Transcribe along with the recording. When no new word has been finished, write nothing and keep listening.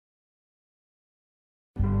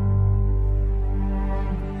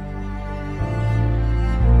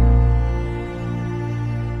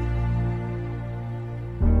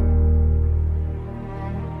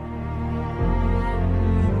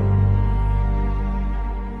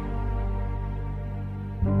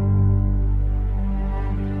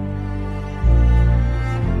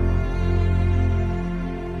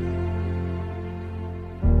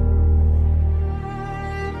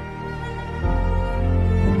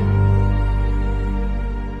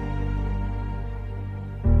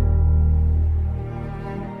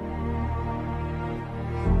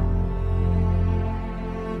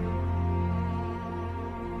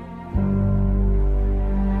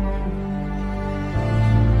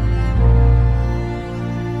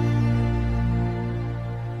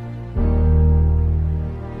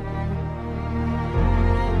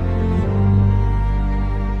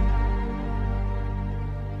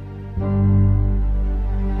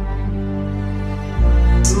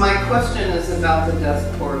Yes. My question is about the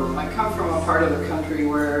death portal. I come from a part of the country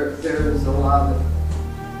where there's a law that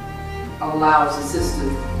allows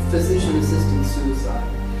physician-assisted suicide.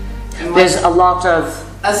 And There's a lot of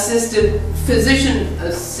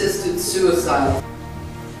physician-assisted suicide.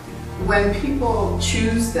 When people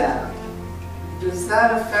choose that, does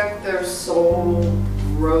that affect their soul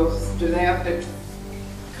growth? Do they have to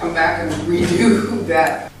come back and redo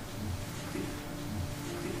that?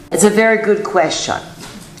 It's a very good question.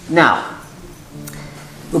 Now,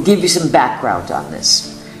 we'll give you some background on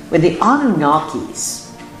this. When the Anunnakis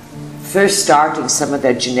first starting some of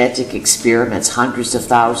their genetic experiments hundreds of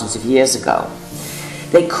thousands of years ago,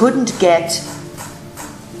 they couldn't get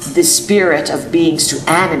the spirit of beings to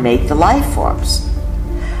animate the life forms.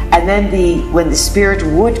 And then when the spirit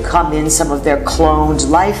would come in some of their cloned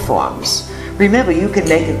life forms, remember, you can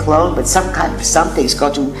make a clone, but something's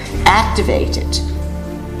got to activate it.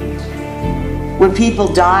 When people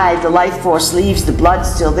die, the life force leaves, the blood's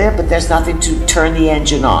still there, but there's nothing to turn the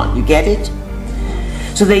engine on. You get it?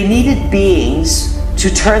 So they needed beings to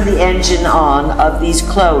turn the engine on of these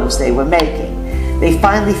clones they were making. They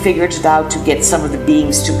finally figured it out to get some of the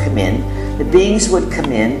beings to come in. The beings would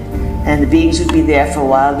come in, and the beings would be there for a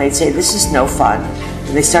while, and they'd say, this is no fun.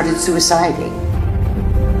 And they started suiciding.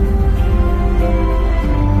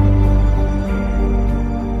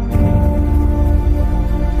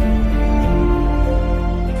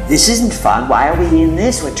 This isn't fun. Why are we in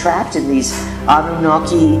this? We're trapped in these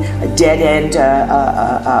Anunnaki dead-end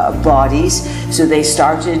bodies. So they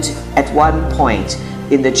started at one point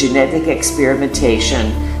in the genetic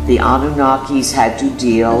experimentation. The Anunnakis had to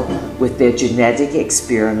deal with their genetic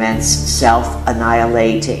experiments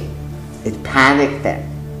self-annihilating. It panicked them.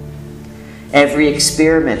 Every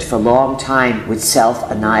experiment for a long time would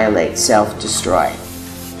self-annihilate, self-destroy.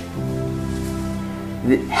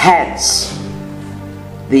 Hence,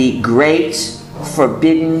 the great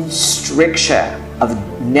forbidden stricture of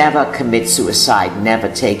never commit suicide, never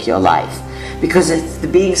take your life. Because if the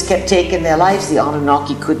beings kept taking their lives, the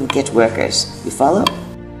Anunnaki couldn't get workers. You follow?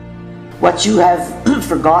 What you have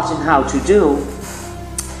forgotten how to do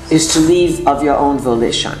is to leave of your own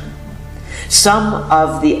volition. Some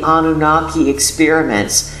of the Anunnaki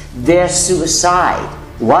experiments, their suicide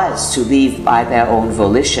was to leave by their own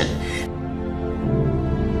volition.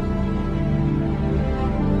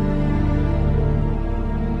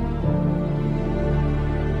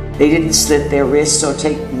 They didn't slit their wrists or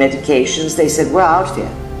take medications. They said, we're out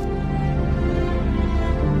here.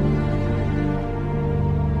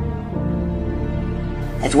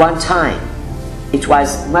 At one time, it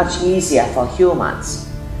was much easier for humans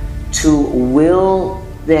to will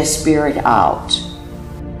their spirit out.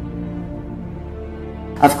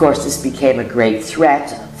 Of course, this became a great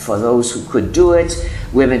threat for those who could do it.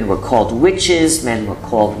 Women were called witches, men were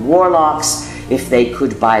called warlocks. If they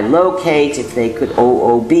could bilocate, if they could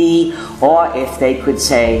OOB, or if they could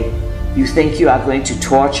say, you think you are going to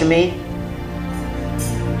torture me?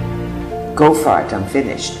 Go for it, I'm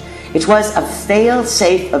finished. It was a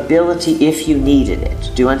fail-safe ability if you needed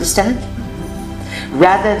it. Do you understand?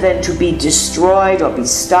 Rather than to be destroyed or be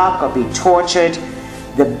stuck or be tortured,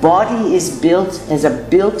 the body is built as a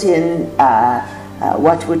built-in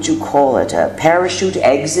what would you call it, a parachute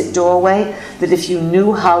exit doorway, that if you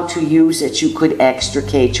knew how to use it, you could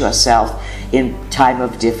extricate yourself in time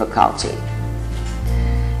of difficulty.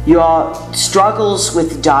 Your struggles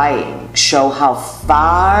with dying show how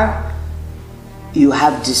far you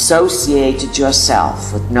have dissociated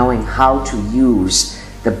yourself with knowing how to use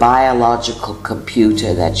the biological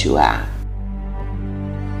computer that you are.